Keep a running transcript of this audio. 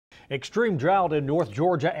Extreme drought in North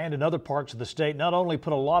Georgia and in other parts of the state not only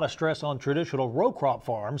put a lot of stress on traditional row crop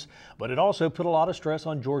farms, but it also put a lot of stress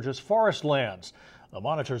on Georgia's forest lands. The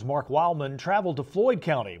Monitor's Mark Wildman traveled to Floyd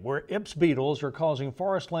County, where Ips beetles are causing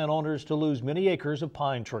forest land owners to lose many acres of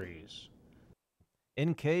pine trees.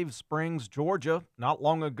 In Cave Springs, Georgia, not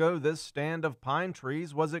long ago this stand of pine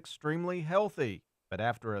trees was extremely healthy. But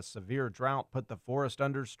after a severe drought put the forest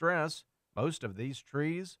under stress, most of these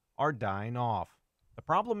trees are dying off. The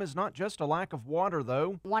problem is not just a lack of water,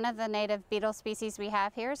 though. One of the native beetle species we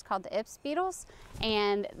have here is called the Ips beetles,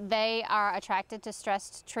 and they are attracted to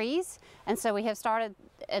stressed trees. And so we have started,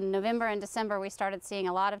 in November and December, we started seeing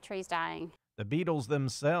a lot of trees dying. The beetles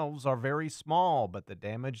themselves are very small, but the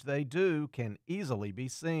damage they do can easily be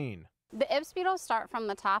seen. The Ips beetles start from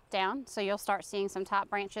the top down, so you'll start seeing some top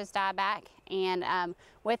branches die back, and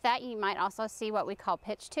with that you might also see what we call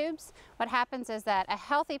pitch tubes. What happens is that a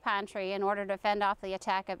healthy pine tree, in order to fend off the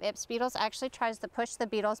attack of Ips beetles, actually tries to push the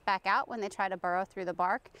beetles back out when they try to burrow through the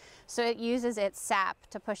bark. So it uses its sap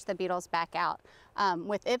to push the beetles back out.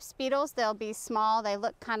 With Ips beetles, they'll be small. They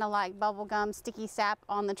look kind of like bubble gum, sticky sap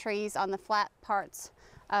on the trees, on the flat parts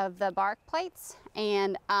of the bark plates,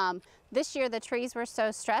 and this year the trees were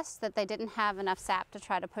so stressed that they didn't have enough sap to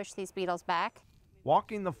try to push these beetles back.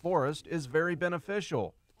 Walking the forest is very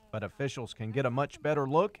beneficial, but officials can get a much better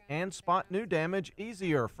look and spot new damage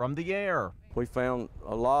easier from the air. We found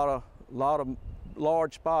a lot of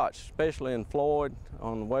large spots, especially in Floyd,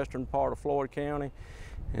 on the western part of Floyd County,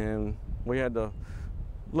 and we had to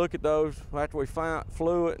look at those after we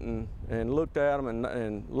flew it and looked at them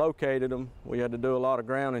and located them. We had to do a lot of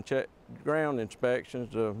ground inspections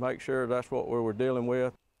to make sure that's what we were dealing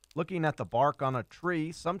with. Looking at the bark on a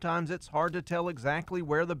tree, sometimes it's hard to tell exactly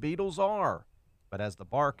where the beetles are. But as the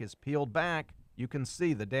bark is peeled back, you can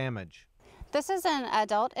see the damage. This is an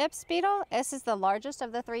adult Ips beetle. This is the largest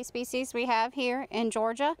of the 3 species we have here in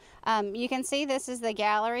Georgia. You can see this is the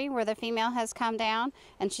gallery where the female has come down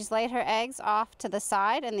and she's laid her eggs off to the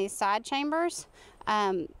side in these side chambers,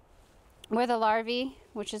 where the larvae,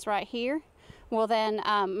 which is right here, will then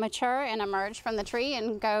mature and emerge from the tree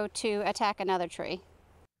and go to attack another tree.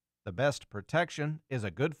 The best protection is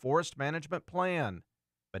a good forest management plan.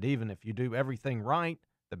 But even if you do everything right,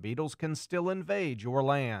 the beetles can still invade your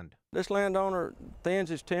land. This landowner thins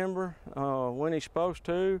his timber when he's supposed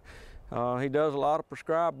to. He does a lot of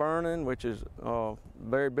prescribed burning, which is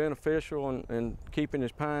very beneficial in keeping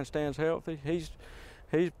his pine stands healthy. He's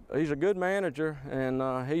a good manager,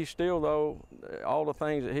 and he still, though, all the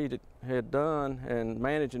things that he had done and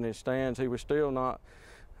managing his stands, he was still not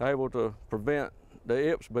able to prevent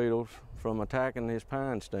the Ips beetles from attacking his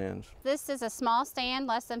pine stands. This is a small stand,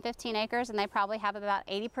 less than 15 acres, and they probably have about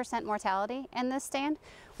 80% mortality in this stand.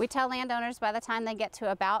 We tell landowners by the time they get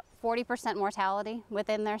to about 40% mortality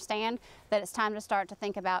within their stand that it's time to start to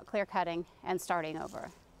think about clear cutting and starting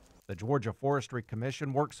over. The Georgia Forestry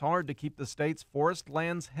Commission works hard to keep the state's forest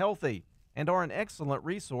lands healthy and are an excellent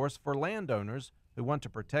resource for landowners who want to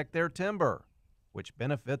protect their timber, which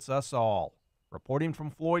benefits us all. Reporting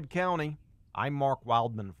from Floyd County, I'm Mark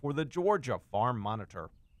Wildman for the Georgia Farm Monitor.